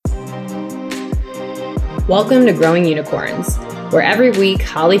Welcome to Growing Unicorns, where every week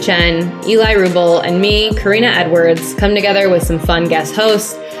Holly Chen, Eli Rubel, and me, Karina Edwards, come together with some fun guest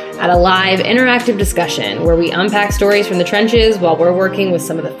hosts at a live interactive discussion where we unpack stories from the trenches while we're working with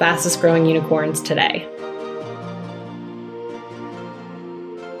some of the fastest growing unicorns today.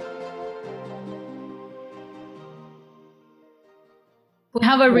 We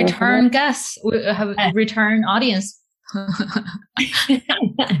have a return guest. We have a return audience.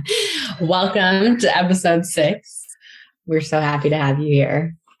 Welcome to episode 6. We're so happy to have you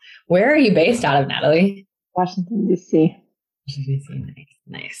here. Where are you based out of, Natalie? Washington, D.C. Washington, D.C.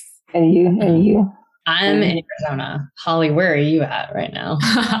 Nice. And you? I'm in Arizona. Holly, where are you at right now?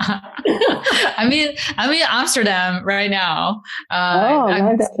 I'm in Amsterdam right now.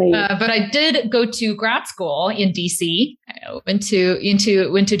 But I did go to grad school in DC. I went to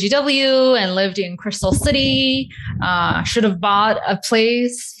GW and lived in Crystal City. Should have bought a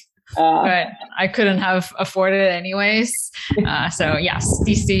place, but I couldn't have afforded it anyways. So yes,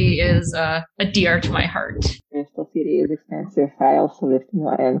 DC is dear to my heart. Crystal City is expensive. I also lived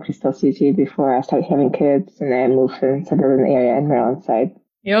in Crystal City before I started having kids, and I moved in suburban area in Maryland side.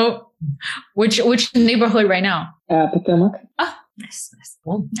 Yep. Which neighborhood right now? Potomac. Oh, nice.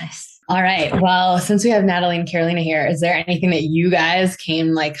 Cool. Nice. All right. Well, since we have Natalie and Carolina here, is there anything that you guys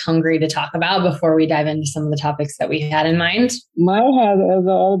came hungry to talk about before we dive into some of the topics that we had in mind? My head is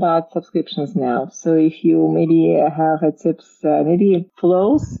all about subscriptions now. So if you maybe have tips, maybe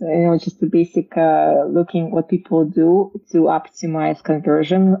flows, just the basic looking what people do to optimize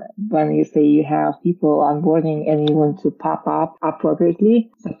conversion when you say you have people onboarding and you want to pop up appropriately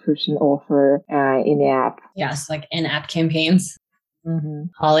subscription offer in the app. Yes, like in-app campaigns. Mm-hmm.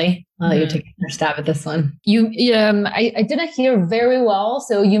 Holly, I'll let you take your stab at this one. I didn't hear very well.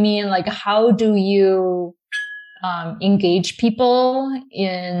 So you mean how do you engage people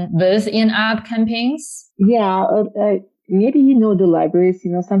with in-app campaigns? Yeah, maybe the libraries.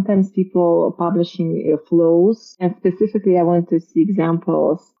 Sometimes people publishing flows, and specifically, I want to see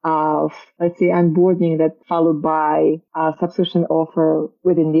examples of, let's say, onboarding that followed by a subscription offer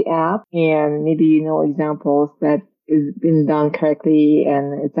within the app, and maybe examples that is been done correctly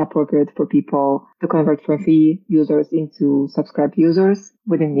and it's appropriate for people to convert from free users into subscribed users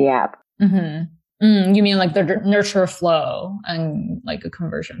within the app. Mm-hmm. You mean the nurture flow and a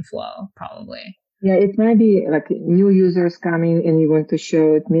conversion flow, probably? Yeah, it might be new users coming and you want to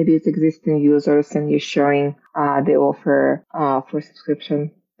show it. Maybe it's existing users and you're showing the offer for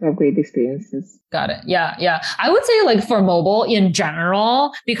subscription. Great experiences. Got it. Yeah. I would say for mobile in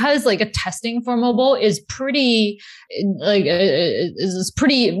general, because testing for mobile is pretty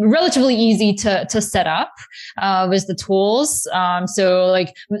relatively easy to set up with the tools. And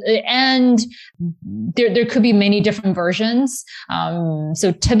there could be many different versions.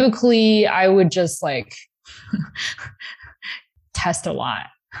 So typically I would just test a lot.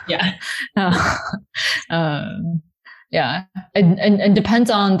 Yeah. Yeah. And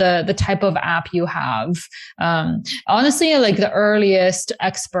depends on the type of app you have. Honestly, the earliest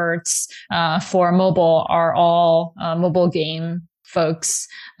experts, for mobile are all, mobile game folks,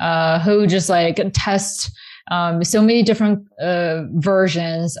 who just test, so many different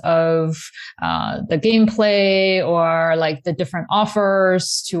versions of the gameplay or the different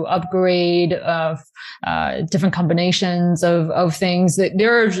offers to upgrade of different combinations of things.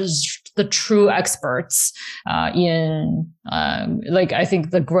 They're just the true experts in I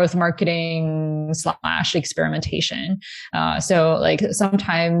think the growth marketing / experimentation. So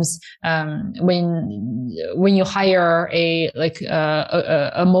sometimes when you hire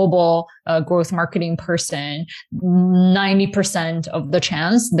a mobile growth marketing person, 90% of the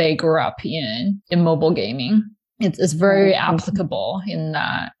chance they grew up in mobile gaming. It's very applicable in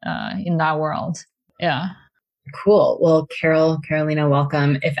that world. Yeah. Cool. Well, Carolina,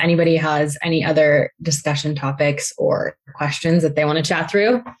 welcome. If anybody has any other discussion topics or questions that they want to chat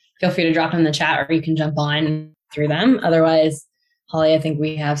through, feel free to drop them in the chat or you can jump on through them. Otherwise, Holly, I think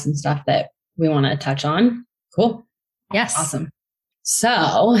we have some stuff that we want to touch on. Cool. Yes. Awesome.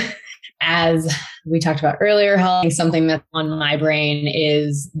 So as we talked about earlier, Holly, something that's on my brain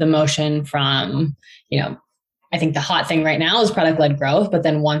is the motion from, I think the hot thing right now is product-led growth, but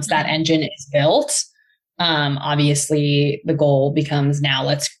then once that engine is built, obviously the goal becomes now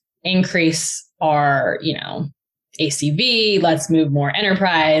let's increase our, ACV, let's move more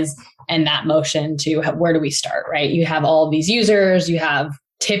enterprise, and that motion to where do we start, right? You have all of these users, you have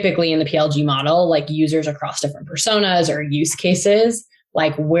typically in the PLG model, users across different personas or use cases.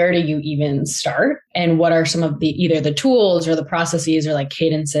 Where do you even start? And what are some of the, either the tools or the processes or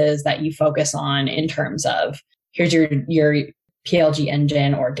cadences that you focus on in terms of here's your PLG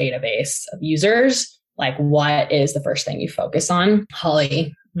engine or database of users. like what is the first thing you focus on?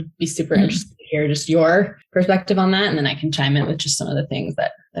 Holly, would be super interested to hear just your perspective on that. And then I can chime in with just some of the things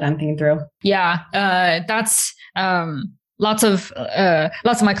that I'm thinking through. Yeah, that's lots of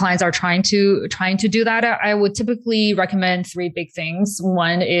my clients are trying to do that. I would typically recommend three big things.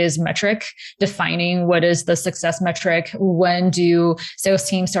 One is metric, defining what is the success metric. When do sales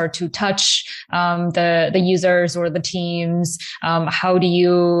teams start to touch the users or the teams? How do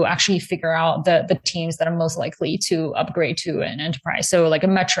you actually figure out the teams that are most likely to upgrade to an enterprise? So like a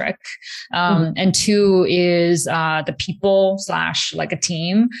metric. And two is the people / like a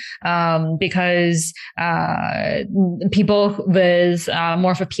team, because people with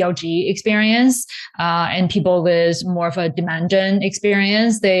more of a PLG experience and people with more of a demand gen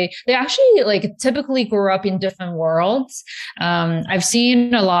experience, they actually like typically grew up in different worlds. I've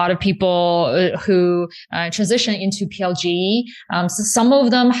seen a lot of people who transition into PLG. So some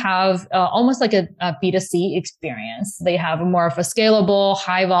of them have almost like a B2C experience. They have more of a scalable,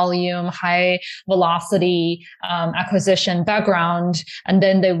 high volume, high velocity acquisition background, and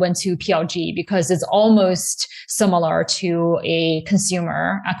then they went to PLG because it's almost similar to a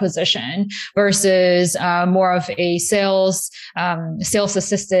consumer acquisition versus more of a sales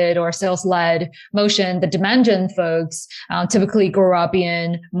assisted or sales led motion. The demand gen folks typically grew up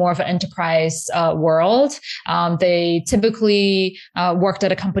in more of an enterprise world. They typically worked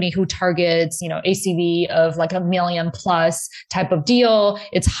at a company who targets, ACV of like $1 million plus type of deal.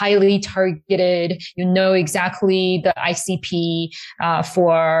 It's highly targeted. You know exactly the ICP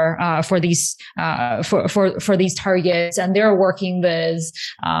for these targets, and they're working with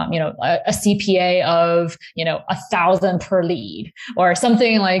a CPA of 1,000 per lead or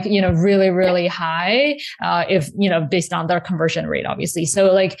something like really really high if based on their conversion rate, obviously.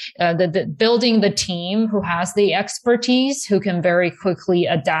 So like the building the team who has the expertise, who can very quickly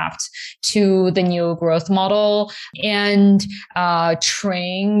adapt to the new growth model, and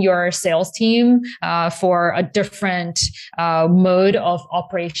train your sales team for a different mode of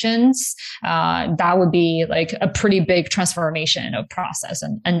operations. That would be like a pretty big transformation of process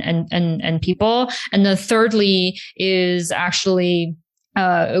and people. And then thirdly is actually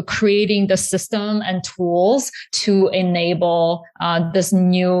creating the system and tools to enable this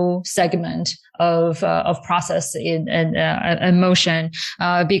new segment of process and motion,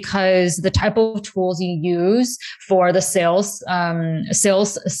 because the type of tools you use for the sales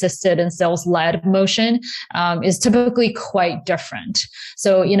assisted and sales led motion is typically quite different.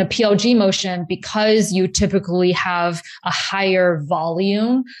 So in a PLG motion, because you typically have a higher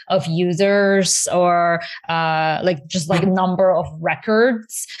volume of users or just number of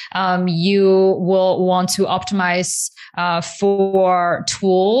records, you will want to optimize for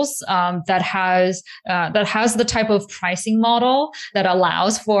tools that has the type of pricing model that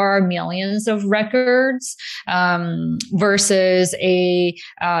allows for millions of records versus a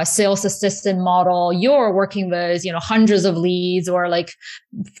sales assistant model. You're working with hundreds of leads or like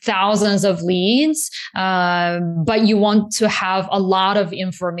thousands of leads, but you want to have a lot of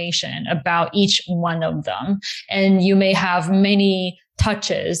information about each one of them, and you may have many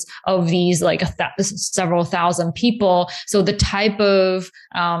touches of these like several thousand people. So the type of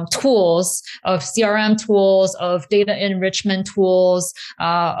tools, of CRM tools, of data enrichment tools,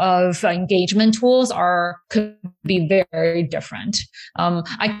 of engagement tools could be very different.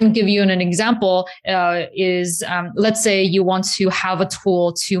 I can give you an example. Let's say you want to have a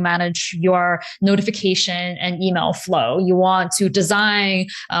tool to manage your notification and email flow. You want to design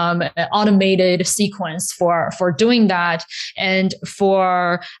an automated sequence for doing that, and for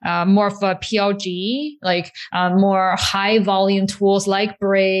more of a PLG, like more high volume tools like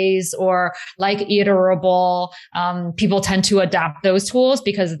Braze or like Iterable, people tend to adapt those tools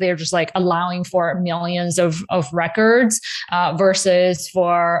because they're just like allowing for millions of records, versus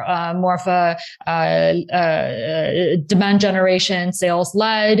for more of a demand generation sales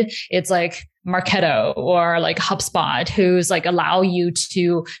led. It's like Marketo or like HubSpot, who's like allow you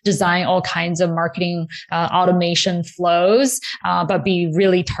to design all kinds of marketing automation flows, but be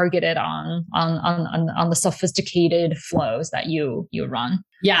really targeted on the sophisticated flows that you run.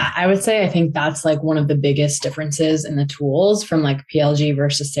 Yeah, I would say I think that's like one of the biggest differences in the tools from like PLG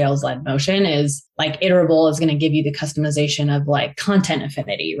versus sales led motion is like Iterable is going to give you the customization of like content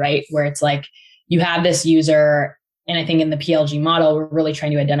affinity, right? Where it's like you have this user, and I think in the PLG model, we're really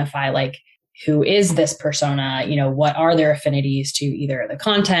trying to identify like, who is this persona? What are their affinities to either the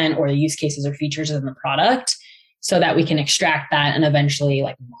content or the use cases or features in the product, so that we can extract that and eventually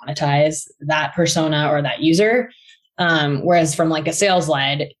like monetize that persona or that user. Whereas from like a sales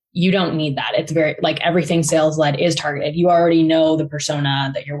led, you don't need that. It's very like everything sales led is targeted. You already know the persona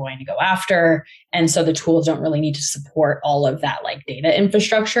that you're going to go after. And so the tools don't really need to support all of that like data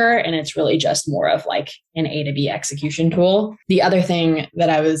infrastructure. And it's really just more of like an A to B execution tool. The other thing that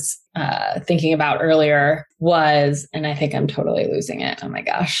I was thinking about earlier was, and I think I'm totally losing it. Oh my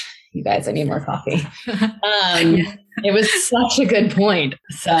gosh, you guys, I need more coffee. It was such a good point.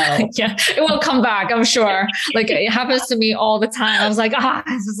 So yeah, it will come back, I'm sure. Like it happens to me all the time. I was like,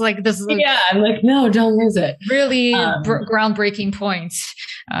 this is yeah, I'm like, no, don't lose it. Really groundbreaking points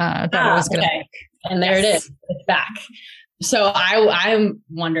that I was going to make. And there it is. It's back. So I'm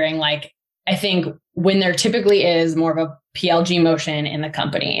wondering, like, I think when there typically is more of a PLG motion in the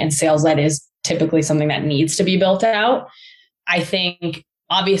company and sales led is typically something that needs to be built out, I think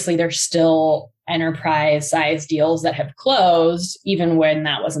obviously there's still enterprise size deals that have closed, even when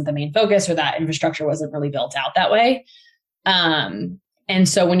that wasn't the main focus or that infrastructure wasn't really built out that way. And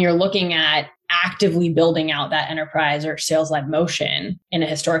so when you're looking at actively building out that enterprise or sales led motion in a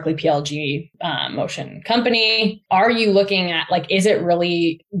historically PLG motion company, are you looking at like, is it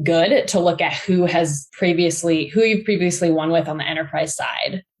really good to look at who you've previously won with on the enterprise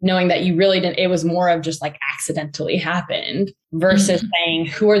side, knowing that you really didn't, it was more of just like accidentally happened versus saying,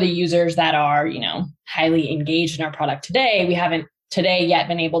 who are the users that are, highly engaged in our product today? We haven't today yet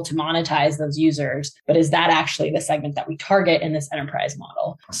been able to monetize those users, but is that actually the segment that we target in this enterprise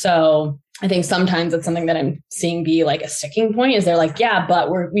model? So I think sometimes it's something that I'm seeing be like a sticking point is they're like, yeah, but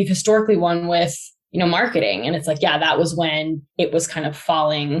we've historically won with, marketing. And it's like, yeah, that was when it was kind of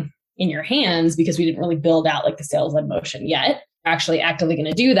falling in your hands because we didn't really build out like the sales led motion yet. We're actually actively going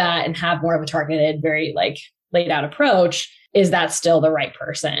to do that and have more of a targeted, very like laid out approach. Is that still the right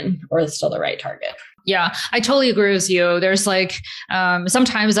person or is it still the right target? Yeah, I totally agree with you. There's like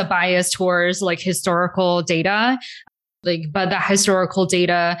sometimes a bias towards like historical data. But that historical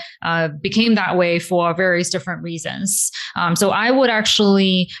data became that way for various different reasons. So I would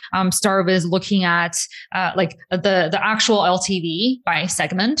actually start with looking at like the actual LTV by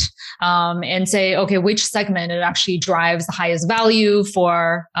segment and say, okay, which segment it actually drives the highest value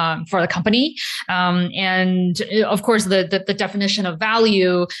for the company. And of course, the definition of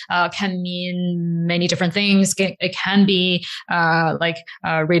value can mean many different things. It can be like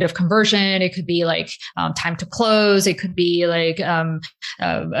rate of conversion. It could be like time to close. It could be like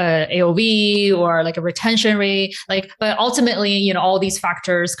AOV or like a retention rate, but ultimately, all these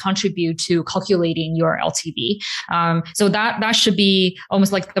factors contribute to calculating your LTV. So that should be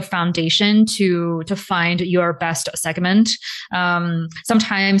almost like the foundation to find your best segment.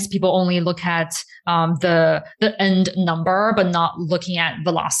 Sometimes people only look at the end number, but not looking at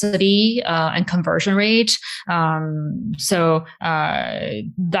velocity and conversion rate. So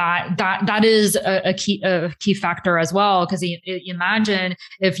that is a key factor as well. Because imagine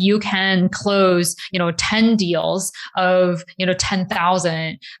if you can close, 10 deals of,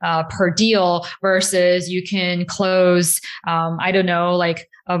 10,000 per deal versus you can close, I don't know, like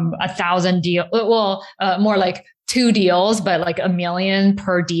 1,000 deal. Well, more like 2 deals, but like 1 million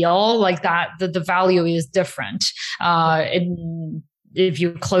per deal, like that, the value is different. If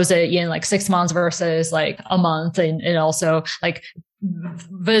you close it in like 6 months versus like a month, and also like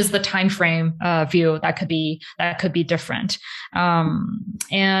with the time frame view that could be different.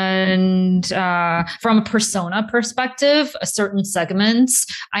 And from a persona perspective, certain segments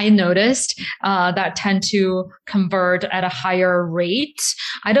I noticed that tend to convert at a higher rate.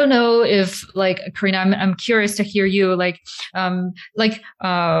 I don't know if like Karina, I'm curious to hear you like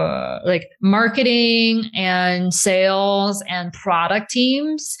marketing and sales and product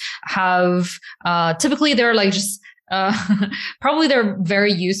teams have typically they're like just probably they're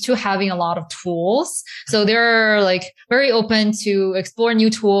very used to having a lot of tools. So they're like very open to explore new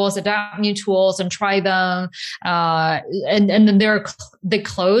tools, adapt new tools and try them. And then they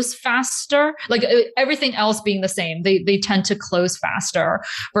close faster, like everything else being the same. They tend to close faster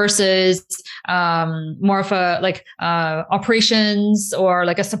versus more of a like operations or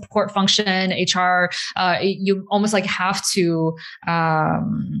like a support function, HR. You almost like have to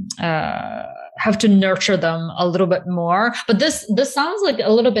nurture them a little bit more. But this sounds like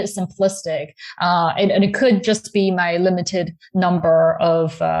a little bit simplistic, and it could just be my limited number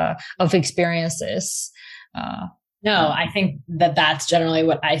of experiences. No, I think that's generally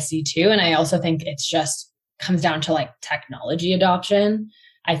what I see too. And I also think it's just comes down to like technology adoption.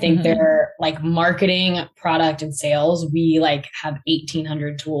 I think they're like marketing, product, and sales. We like have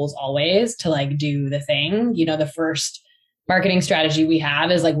 1,800 tools always to like do the thing. The first marketing strategy we have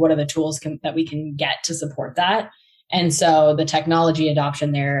is like, what are the tools that we can get to support that? And so the technology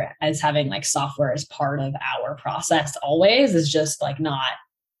adoption there as having like software as part of our process always is just like not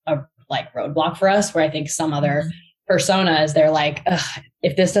a like roadblock for us, where I think some other personas, they're like,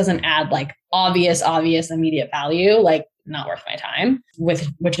 if this doesn't add like obvious immediate value, like not worth my time,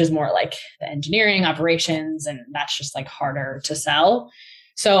 which is more like the engineering operations, and that's just like harder to sell.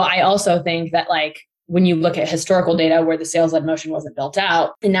 So I also think that like when you look at historical data where the sales-led motion wasn't built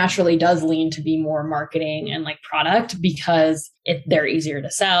out, it naturally does lean to be more marketing and like product, because they're easier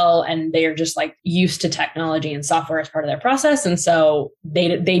to sell and they're just like used to technology and software as part of their process. And so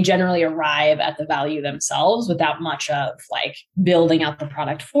they generally arrive at the value themselves without much of like building out the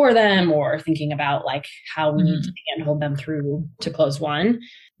product for them or thinking about like how we need to handhold them through to close one.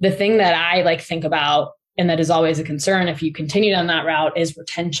 The thing that I like think about, and that is always a concern if you continue down that route, is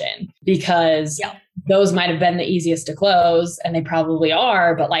retention, because those might have been the easiest to close, and they probably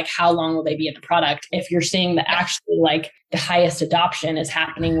are, but like how long will they be in the product? If you're seeing that actually like the highest adoption is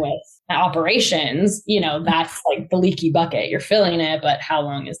happening with operations, you know, that's like the leaky bucket. You're filling it, but how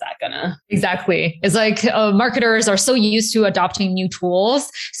long is that gonna? Exactly. It's like marketers are so used to adopting new tools,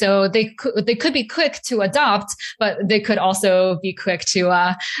 so they could be quick to adopt, but they could also be quick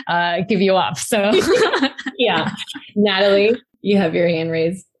to give you up. So yeah, Natalie, you have your hand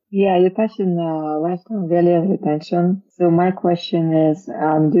raised. Yeah, you touched on lifetime value of retention. So my question is,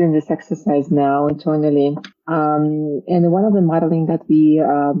 I'm doing this exercise now internally. And one of the modeling that we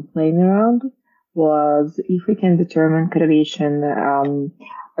playing around was if we can determine correlation,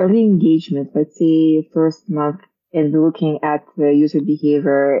 early engagement, let's say first month, and we're looking at the user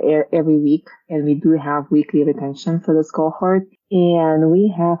behavior every week, and we do have weekly retention for this cohort. And we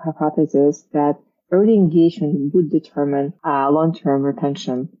have hypothesis that early engagement would determine long-term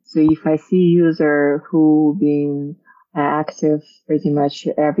retention. So if I see a user who been active pretty much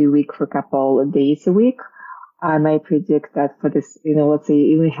every week for a couple of days a week, I might predict that for this, you know, let's say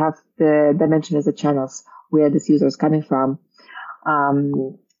we have the dimension as the channels where this user is coming from.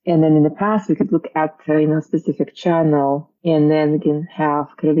 And then in the past, we could look at, specific channel, and then we can have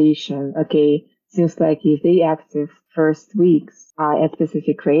correlation. Okay, seems like if they active first weeks at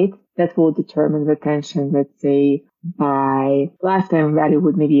specific rate, that will determine retention, let's say by lifetime value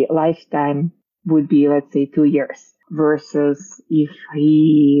would be, let's say 2 years, versus if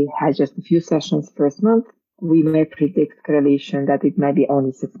he has just a few sessions first month, we may predict correlation that it might be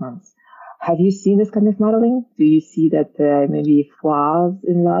only 6 months. Have you seen this kind of modeling? Do you see that maybe flaws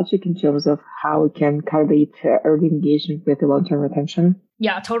in logic in terms of how it can correlate early engagement with the long-term retention?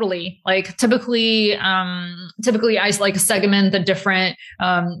 Yeah, totally. Like typically I like segment the different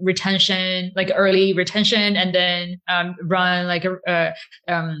retention, like early retention, and then run like a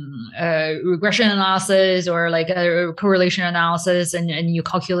regression analysis or like a correlation analysis, and you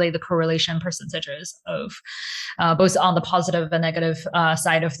calculate the correlation percentages of both on the positive and negative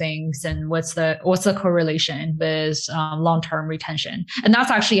side of things, and what's the correlation with long-term retention. And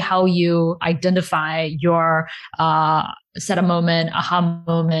that's actually how you identify your set moment, aha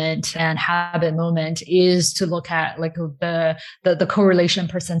moment, and habit moment, is to look at like the correlation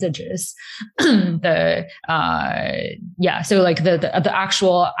percentages. So like the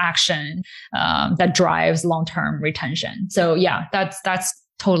actual action that drives long-term retention. So yeah, that's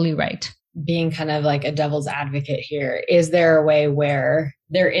totally right. Being kind of like a devil's advocate here, is there a way where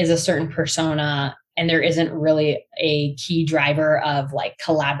there is a certain persona and there isn't really a key driver of like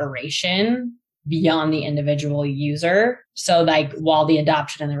collaboration beyond the individual user? So like while the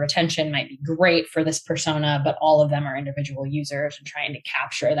adoption and the retention might be great for this persona, but all of them are individual users, and trying to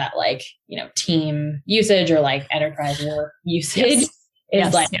capture that like, team usage or like enterprise work usage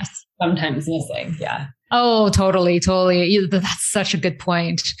is sometimes missing. Yeah. Oh, totally. That's such a good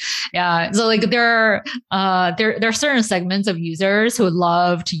point. Yeah. So like there are certain segments of users who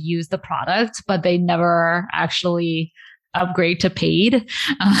love to use the product, but they never actually upgrade to paid.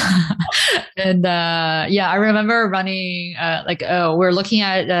 I remember running, we're looking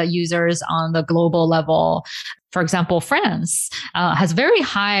at users on the global level. For example, France has very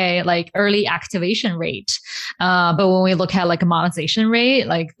high like early activation rate. But when we look at like a monetization rate,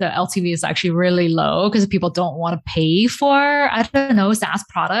 like the LTV is actually really low because people don't want to pay for, SaaS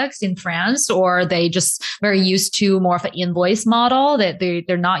products in France, or they just very used to more of an invoice model, that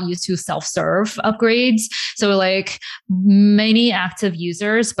they're not used to self-serve upgrades. So like many active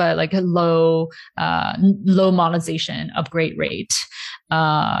users, but like a low monetization upgrade rate.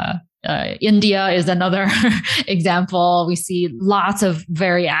 India is another example. We see lots of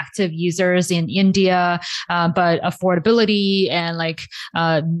very active users in India, but affordability and like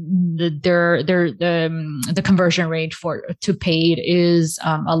the conversion rate to paid is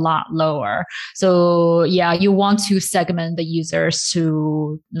a lot lower. So yeah, you want to segment the users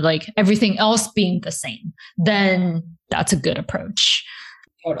to like everything else being the same. Then that's a good approach.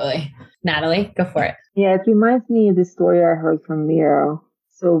 Totally. Natalie, go for it. Yeah, it reminds me of the story I heard from Miro.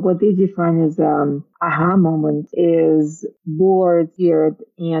 So what they define as aha moment is bored, feared,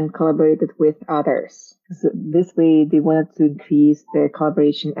 and collaborated with others. So this way, they wanted to increase the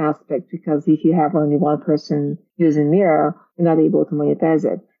collaboration aspect because if you have only one person using Miro, you're not able to monetize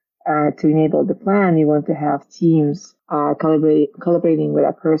it. To enable the plan, you want to have teams collaborating with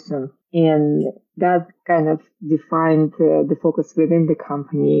a person. And that kind of defined the focus within the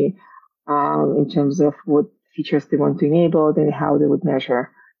company in terms of what features they want to enable and how they would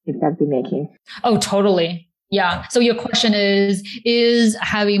measure impact they're making. Oh, totally. Yeah. So your question is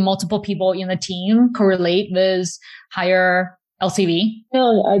having multiple people in the team correlate with higher LCV?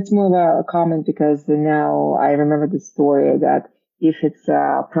 No, it's more of a comment because now I remember the story that if it's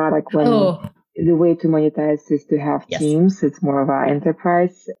a product when the way to monetize is to have teams, it's more of an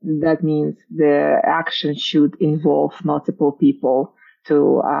enterprise. That means the action should involve multiple people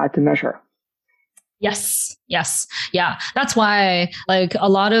to measure. Yes. Yeah. That's why like a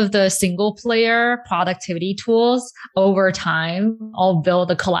lot of the single player productivity tools over time all build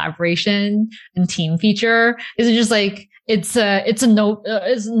a collaboration and team feature. Is it just like it's no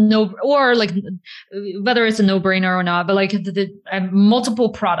or like whether it's a no brainer or not, but like the multiple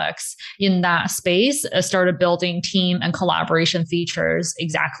products in that space started building team and collaboration features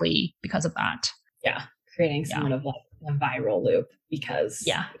exactly because of that. Yeah. Creating somewhat of like a viral loop because.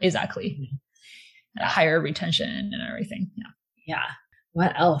 Yeah, exactly. Higher retention and everything. Yeah.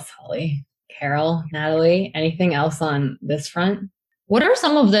 What else, Holly? Carol, Natalie, anything else on this front? What are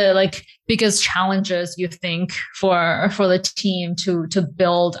some of the like biggest challenges you think for the team to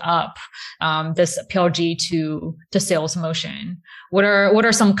build up this PLG to sales motion? What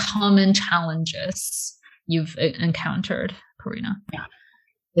are some common challenges you've encountered, Karina? Yeah.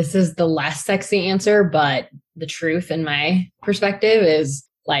 This is the less sexy answer, but the truth in my perspective is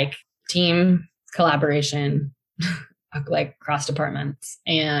like team collaboration, like cross departments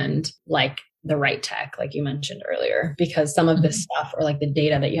and like the right tech, like you mentioned earlier, because some of this stuff or like the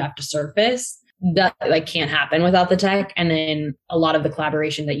data that you have to surface that like can't happen without the tech. And then a lot of the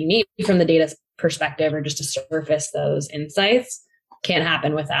collaboration that you need from the data perspective or just to surface those insights can't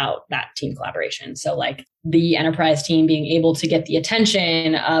happen without that team collaboration. So like the enterprise team being able to get the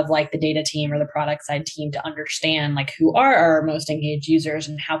attention of like the data team or the product side team to understand like who are our most engaged users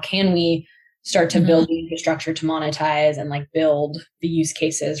and how can we start to build the infrastructure to monetize and like build the use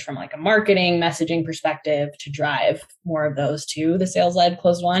cases from like a marketing messaging perspective to drive more of those to the sales-led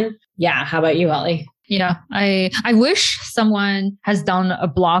closed one. Yeah. How about you, Holly? Yeah, I wish someone has done a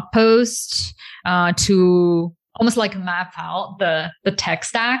blog post to almost like map out the tech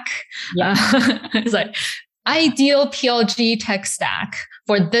stack. Yeah. It's like ideal PLG tech stack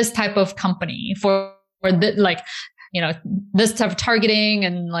for this type of company for like, this type of targeting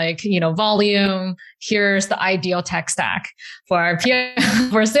and like, volume. Here's the ideal tech stack for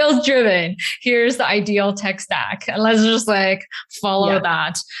for sales driven. Here's the ideal tech stack. And let's just like follow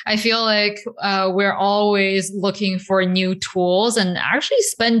that. I feel like we're always looking for new tools and actually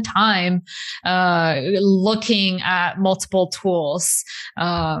spend time looking at multiple tools.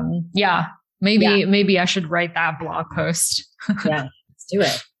 Maybe I should write that blog post. Yeah, let's do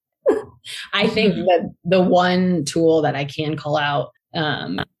it. I think that the one tool that I can call out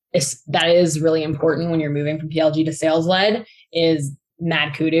that is really important when you're moving from PLG to sales led is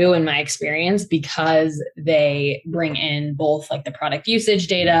Mad Kudu in my experience, because they bring in both like the product usage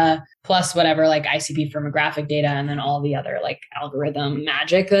data plus whatever like ICP firmographic data and then all the other like algorithm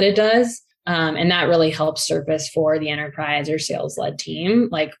magic that it does. And that really helps surface for the enterprise or sales led team,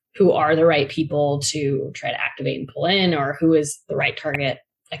 like who are the right people to try to activate and pull in or who is the right target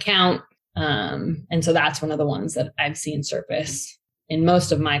account. And so that's one of the ones that I've seen surface in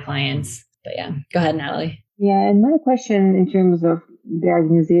most of my clients. But yeah, go ahead, Natalie. Yeah, and my question in terms of the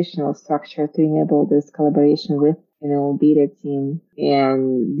organizational structure to enable this collaboration with, data team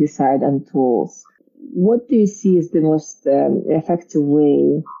and decide on tools. What do you see as the most effective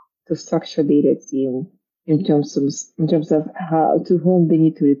way to structure data team in terms of how to whom they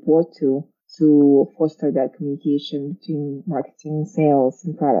need to report to foster that communication between marketing, sales,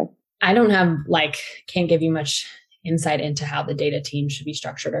 and product? I can't give you much insight into how the data team should be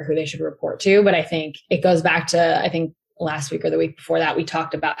structured or who they should report to. But I think it goes back to, last week or the week before that, we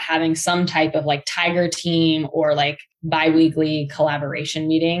talked about having some type of like tiger team or like biweekly collaboration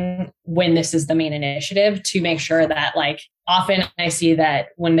meeting when this is the main initiative to make sure that like often I see that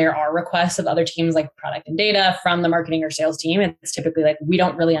when there are requests of other teams like product and data from the marketing or sales team, it's typically like, we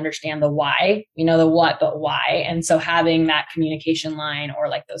don't really understand the why. We know the what, but why. And so having that communication line or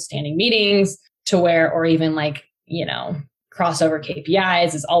like those standing meetings to where, or even like, crossover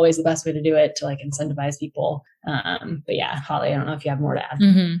KPIs is always the best way to do it to like incentivize people. But yeah, Holly, I don't know if you have more to add.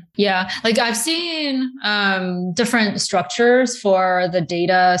 Mm-hmm. Yeah. Like I've seen different structures for the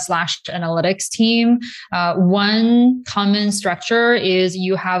data/analytics team. One common structure is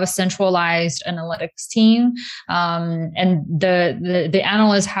you have a centralized analytics team, and the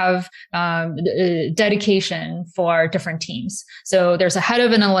analysts have dedication for different teams. So there's a head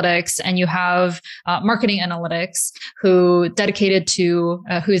of analytics, and you have marketing analytics who is dedicated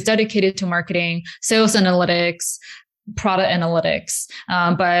to marketing, sales analytics, product analytics.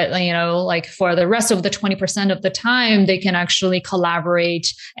 But, like for the rest of the 20% of the time, they can actually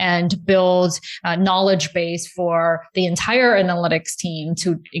collaborate and build a knowledge base for the entire analytics team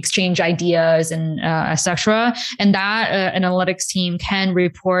to exchange ideas and etc. And that analytics team can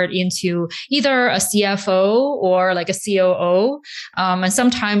report into either a CFO or like a COO. And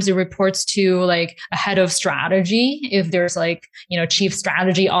sometimes it reports to like a head of strategy if there's like, chief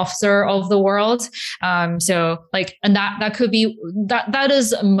strategy officer of the world. And that could be that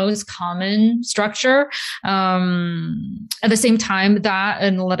is most common structure. At the same time, that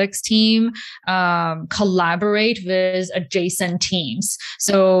analytics team collaborate with adjacent teams.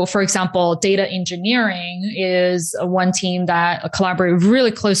 So, for example, data engineering is one team that collaborate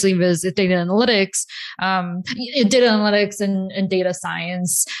really closely with data analytics. Data analytics and data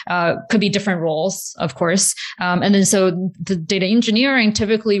science could be different roles, of course. And then so the data engineering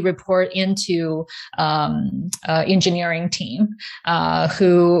typically report into engineering team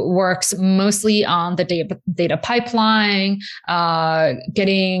who works mostly on the data pipeline,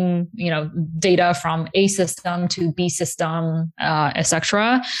 getting data from A system to B system,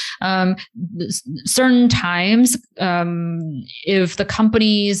 etc. Certain times, if the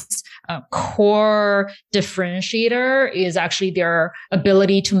company's core differentiator is actually their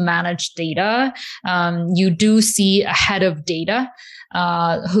ability to manage data, you do see a head of data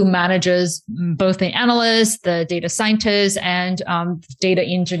who manages both the analysts, the data scientists, and data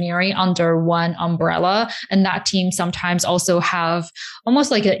engineering under one umbrella. And that team sometimes also have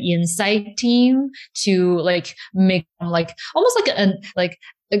almost like an insight team to like make like almost like an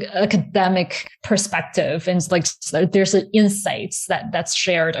academic perspective, and like there's insights that's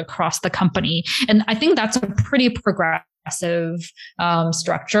shared across the company. And I think that's a pretty progressive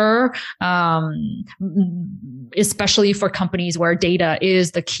structure, especially for companies where data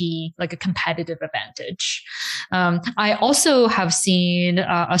is the key, like a competitive advantage. I also have seen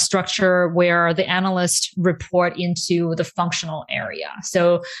a structure where the analysts report into the functional area.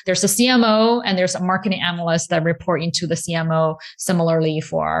 So there's a CMO and there's a marketing analyst that report into the CMO. Similarly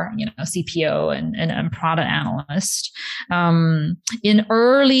for CPO and product analyst. In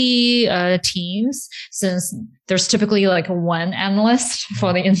early teams, since there's typically like one analyst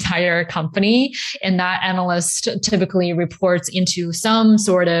for the entire company, and that analyst typically reports into some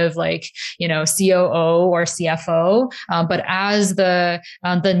sort of like, COO or CFO. But as the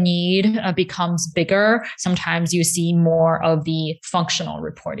need becomes bigger, sometimes you see more of the functional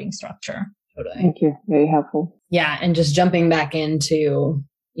reporting structure. Totally. Thank you. Very helpful. Yeah. And just jumping back into,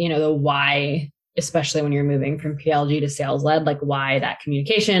 the why, especially when you're moving from PLG to sales led, like why that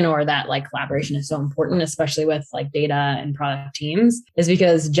communication or that like collaboration is so important, especially with like data and product teams, is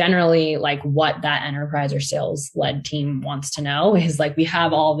because generally like what that enterprise or sales led team wants to know is like, we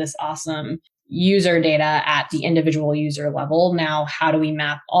have all this awesome user data at the individual user level. Now, how do we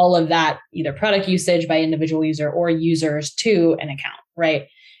map all of that, either product usage by individual user or users, to an account, right?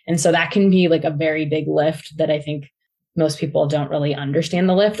 And so that can be like a very big lift that I think most people don't really understand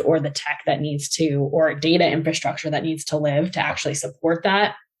the lift or the tech that needs to, or data infrastructure that needs to live to actually support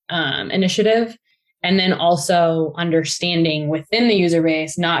that initiative. And then also understanding within the user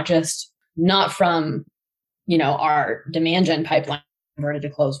base, not from, our demand gen pipeline converted to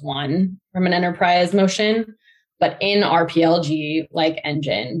close one from an enterprise motion, but in our PLG like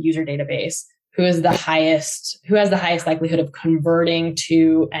engine user database, who has the highest likelihood of converting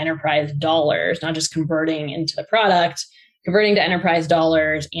to enterprise dollars, not just converting into the product, converting to enterprise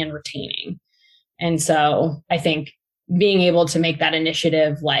dollars and retaining. And so I think being able to make that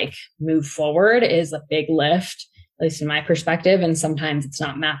initiative like move forward is a big lift, at least in my perspective. And sometimes it's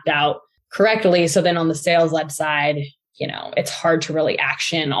not mapped out correctly. So then on the sales led side, it's hard to really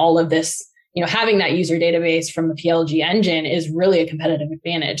action all of this. Having that user database from the PLG engine is really a competitive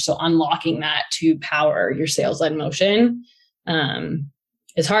advantage. So unlocking that to power your sales led motion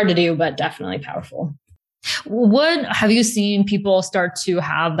is hard to do, but definitely powerful. What have you seen people start to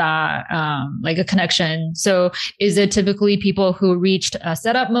have that like a connection? So is it typically people who reached a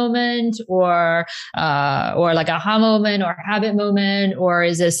setup moment or like aha moment or habit moment, or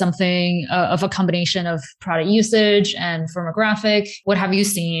is it something of a combination of product usage and firmographic? What have you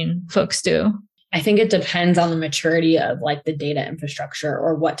seen folks do? I think it depends on the maturity of like the data infrastructure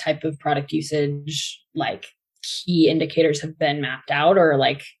or what type of product usage, like key indicators have been mapped out or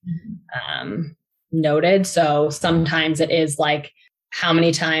like noted. So sometimes it is like, how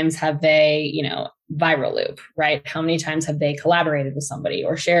many times have they, viral loop, right? How many times have they collaborated with somebody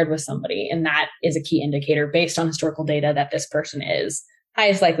or shared with somebody? And that is a key indicator based on historical data that this person is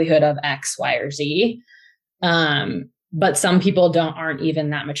highest likelihood of X, Y, or Z. But some people aren't even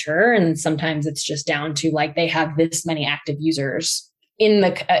that mature. And sometimes it's just down to like, they have this many active users in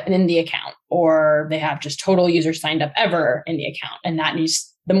the account, or they have just total users signed up ever in the account. And that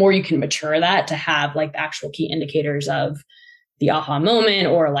needs, the more you can mature that to have like the actual key indicators of the aha moment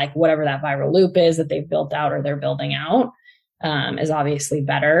or like whatever that viral loop is that they've built out or they're building out, is obviously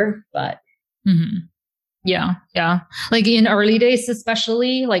better. But yeah. Like in early days,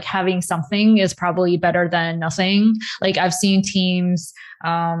 especially, like having something is probably better than nothing. Like I've seen teams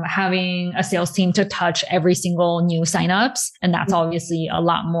having a sales team to touch every single new signups, and that's obviously a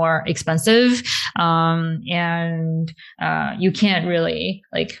lot more expensive. And you can't really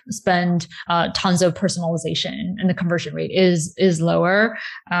like spend tons of personalization, and the conversion rate is lower.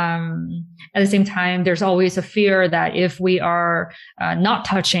 At the same time, there's always a fear that if we are not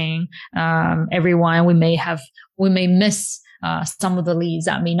touching everyone, we may miss some of the leads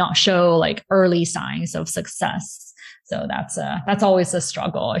that may not show like early signs of success. So that's always a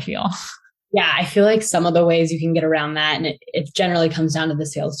struggle, I feel. Yeah, I feel like some of the ways you can get around that, and it generally comes down to the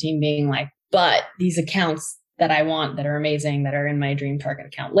sales team being like, but these accounts that I want that are amazing, that are in my dream target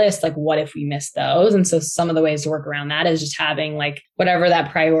account list, like what if we miss those? And so some of the ways to work around that is just having like whatever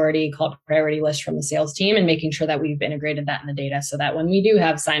that priority list from the sales team and making sure that we've integrated that in the data so that when we do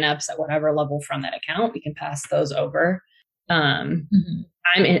have signups at whatever level from that account, we can pass those over.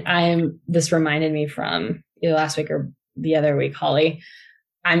 This reminded me from last week or the other week, Holly.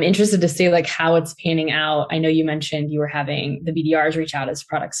 I'm interested to see like how it's panning out. I know you mentioned you were having the BDRs reach out as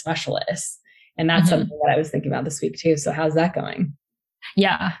product specialists, and that's something that I was thinking about this week too. So how's that going?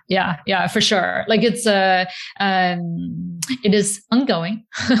 Yeah, for sure. Like it is ongoing.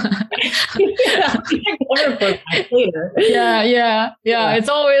 Yeah. It's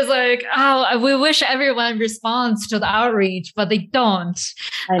always like, oh, we wish everyone responds to the outreach, but they don't.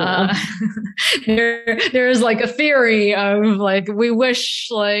 There's like a theory of like, we wish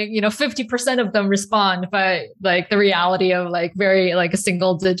like, 50% of them respond, but like the reality of like very like a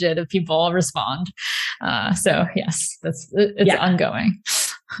single digit of people respond. So yes, it's ongoing.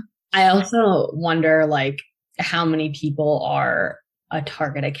 I also wonder like how many people are a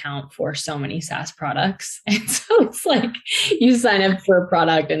target account for so many SaaS products. And so it's like you sign up for a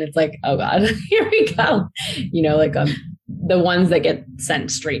product and it's like, oh God, here we go. Like the ones that get sent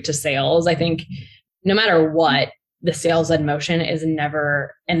straight to sales. I think no matter what, the sales led motion is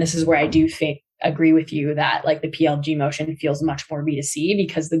never, and this is where I do agree with you that like the PLG motion feels much more B2C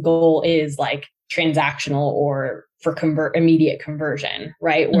because the goal is like transactional or for immediate conversion,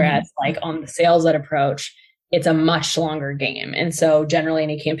 right? Whereas like on the sales led approach, it's a much longer game. And so generally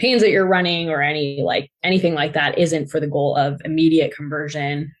any campaigns that you're running or anything like that isn't for the goal of immediate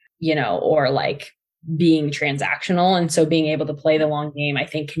conversion, or like being transactional. And so being able to play the long game, I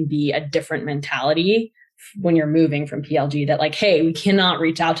think can be a different mentality when you're moving from PLG that like, hey, we cannot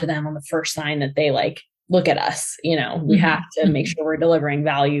reach out to them on the first sign that they like look at us. We have to make sure we're delivering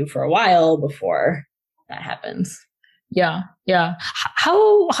value for a while before that happens. Yeah.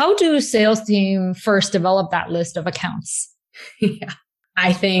 How do sales team first develop that list of accounts? Yeah,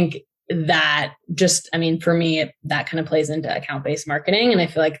 I think that for me, that kind of plays into account-based marketing. And I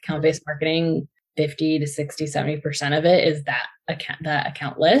feel like account-based marketing, 50 to 60, 70% of it is that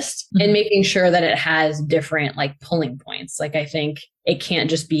account list and making sure that it has different like pulling points. Like I think it can't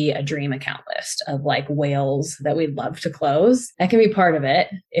just be a dream account list of like whales that we'd love to close. That can be part of it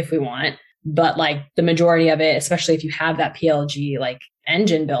if we want. But like the majority of it, especially if you have that PLG like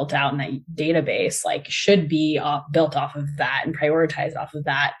engine built out in that database, like should be built off of that and prioritized off of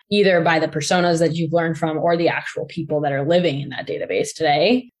that, either by the personas that you've learned from or the actual people that are living in that database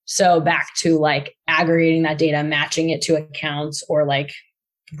today. So back to like aggregating that data, matching it to accounts or like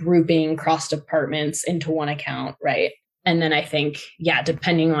grouping cross departments into one account, right? And then I think,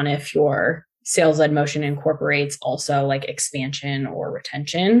 depending on if your sales led motion incorporates also like expansion or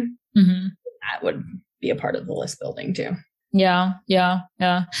retention, that would be a part of the list building too. Yeah, yeah,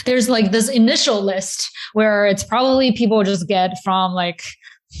 yeah. There's like this initial list where it's probably people just get from like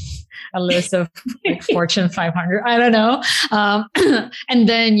a list of like Fortune 500. I don't know. And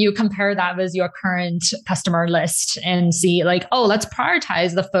then you compare that with your current customer list and see like, oh, let's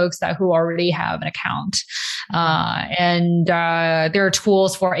prioritize the folks that who already have an account. And there are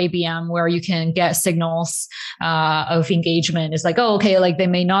tools for ABM where you can get signals of engagement. It's like, oh, okay, like they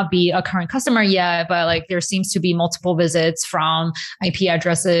may not be a current customer yet, but like there seems to be multiple visits from IP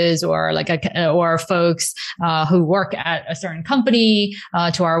addresses or like or folks who work at a certain company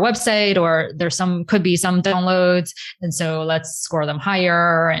to our website, or could be some downloads. And so let's score them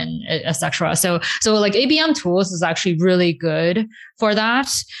higher and etc. So like ABM tools is actually really good for that.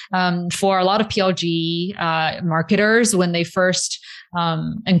 For a lot of PLG marketers, when they first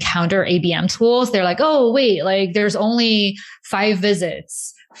encounter ABM tools, they're like, oh, wait, like there's only 5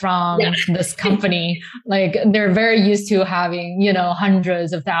 visits from this company. Like they're very used to having,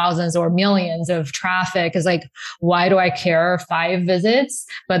 hundreds of thousands or millions of traffic. Is like, why do I care 5 visits?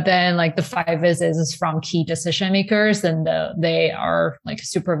 But then like the 5 visits is from key decision makers and they are like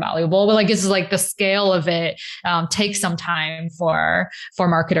super valuable. But like, it's like the scale of it takes some time for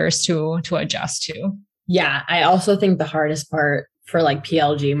marketers to adjust to. Yeah. I also think the hardest part for like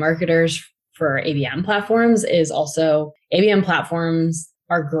PLG marketers for ABM platforms is also ABM platforms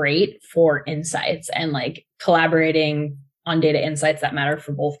are great for insights and like collaborating on data insights that matter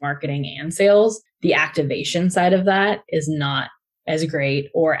for both marketing and sales. The activation side of that is not as great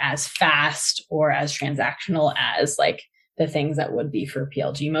or as fast or as transactional as like the things that would be for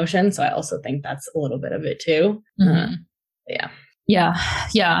PLG motion. So I also think that's a little bit of it too. Mm-hmm. Yeah.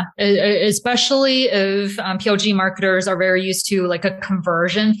 Yeah. Especially if PLG marketers are very used to like a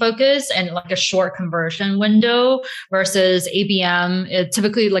conversion focus and like a short conversion window versus ABM, it's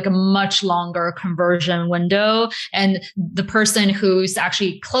typically like a much longer conversion window. And the person who's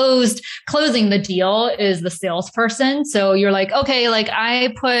actually closing the deal is the salesperson. So you're like, okay, like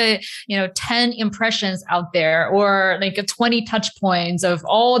I put, 10 impressions out there or like 20 touch points of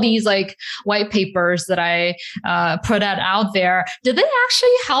all these like white papers that I put out there. Did they actually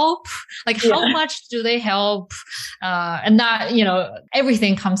help? Like how much do they help? And that,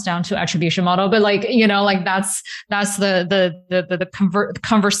 everything comes down to attribution model, but like, like that's the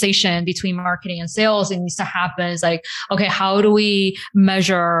conversation between marketing and sales. It needs to happen. Is like, okay, how do we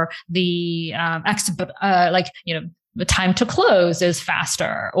measure the, the time to close is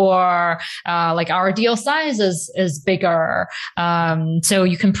faster, or like our deal size is bigger. So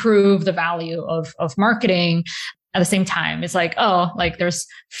you can prove the value of marketing. At the same time, it's like, oh, like there's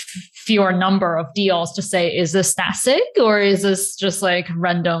fewer number of deals to say, is this static or is this just like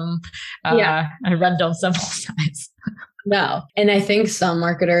random, a random sample size? No. And I think some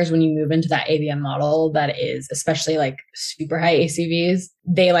marketers, when you move into that ABM model that is especially like super high ACVs,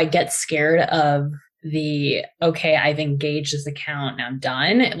 they like get scared of okay, I've engaged this account, now I'm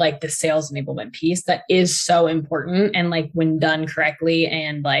done. Like the sales enablement piece that is so important. And like when done correctly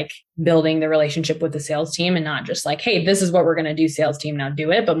and like building the relationship with the sales team and not just like, hey, this is what we're going to do, sales team, now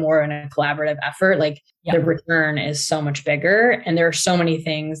do it, but more in a collaborative effort, like the return is so much bigger. And there are so many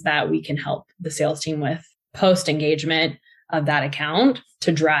things that we can help the sales team with post engagement of that account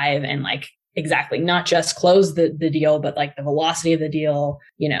to drive and like exactly not just close the deal, but like the velocity of the deal,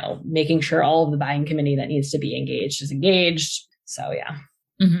 making sure all of the buying committee that needs to be engaged is engaged. So yeah.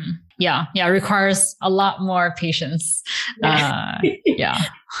 Mm-hmm. Yeah. It requires a lot more patience. Yeah.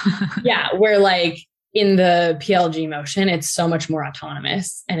 Where like in the PLG motion, it's so much more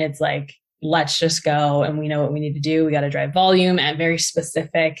autonomous and it's like, let's just go and we know what we need to do. We got to drive volume at very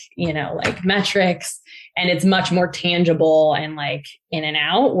specific, like metrics, and it's much more tangible and like in and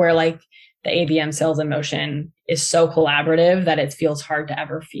out, where like the ABM sales and motion is so collaborative that it feels hard to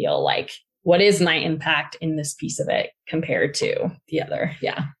ever feel like, what is my impact in this piece of it compared to the other?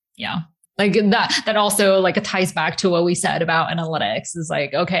 Yeah. Yeah. Like that also like it ties back to what we said about analytics is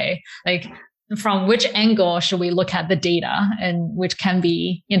like, okay, like from which angle should we look at the data, and which can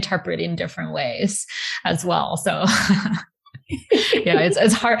be interpreted in different ways as well. So yeah,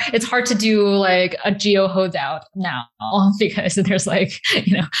 it's hard to do like a geo holdout now because there's like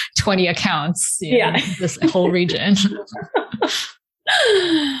 20 accounts in this whole region.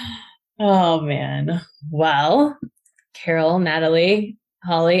 Oh man. Well, Carol, Natalie,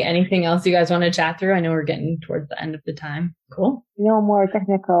 Holly, anything else you guys want to chat through? I know we're getting towards the end of the time. Cool. More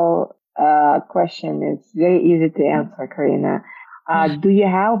technical question. It's very easy to answer, Karina. Do you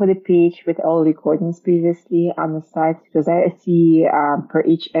have the page with all recordings previously on the site? Because I see for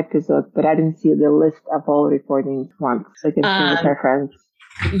each episode, but I didn't see the list of all recordings once. So you can see the preference.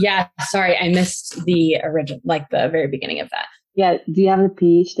 Yeah, sorry, I missed the original, like the very beginning of that. Yeah, do you have a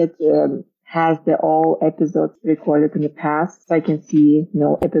page that has all episodes recorded in the past, so I can see,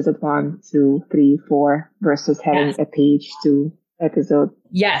 episode 1, 2, 3, 4 versus having a page to episode?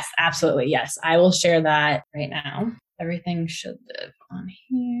 Yes, absolutely. Yes, I will share that right now. Everything should live on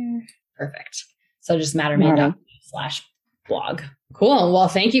here. Perfect. So just mattermade.com/blog. Cool. Well,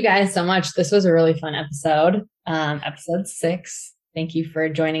 thank you guys so much. This was a really fun episode. Episode 6. Thank you for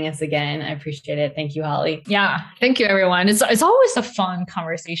joining us again. I appreciate it. Thank you, Holly. Yeah. Thank you, everyone. It's always a fun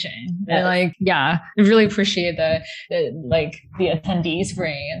conversation. Yes. And I really appreciate the attendees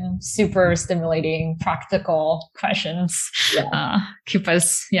bring super stimulating, practical questions. Yeah. Keep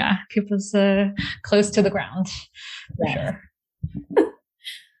us close to the ground for sure.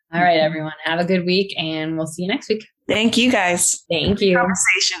 All right, everyone. Have a good week and we'll see you next week. Thank you guys. Thank you.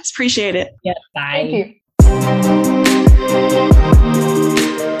 Conversations. Appreciate it. Yeah. Bye. Thank you.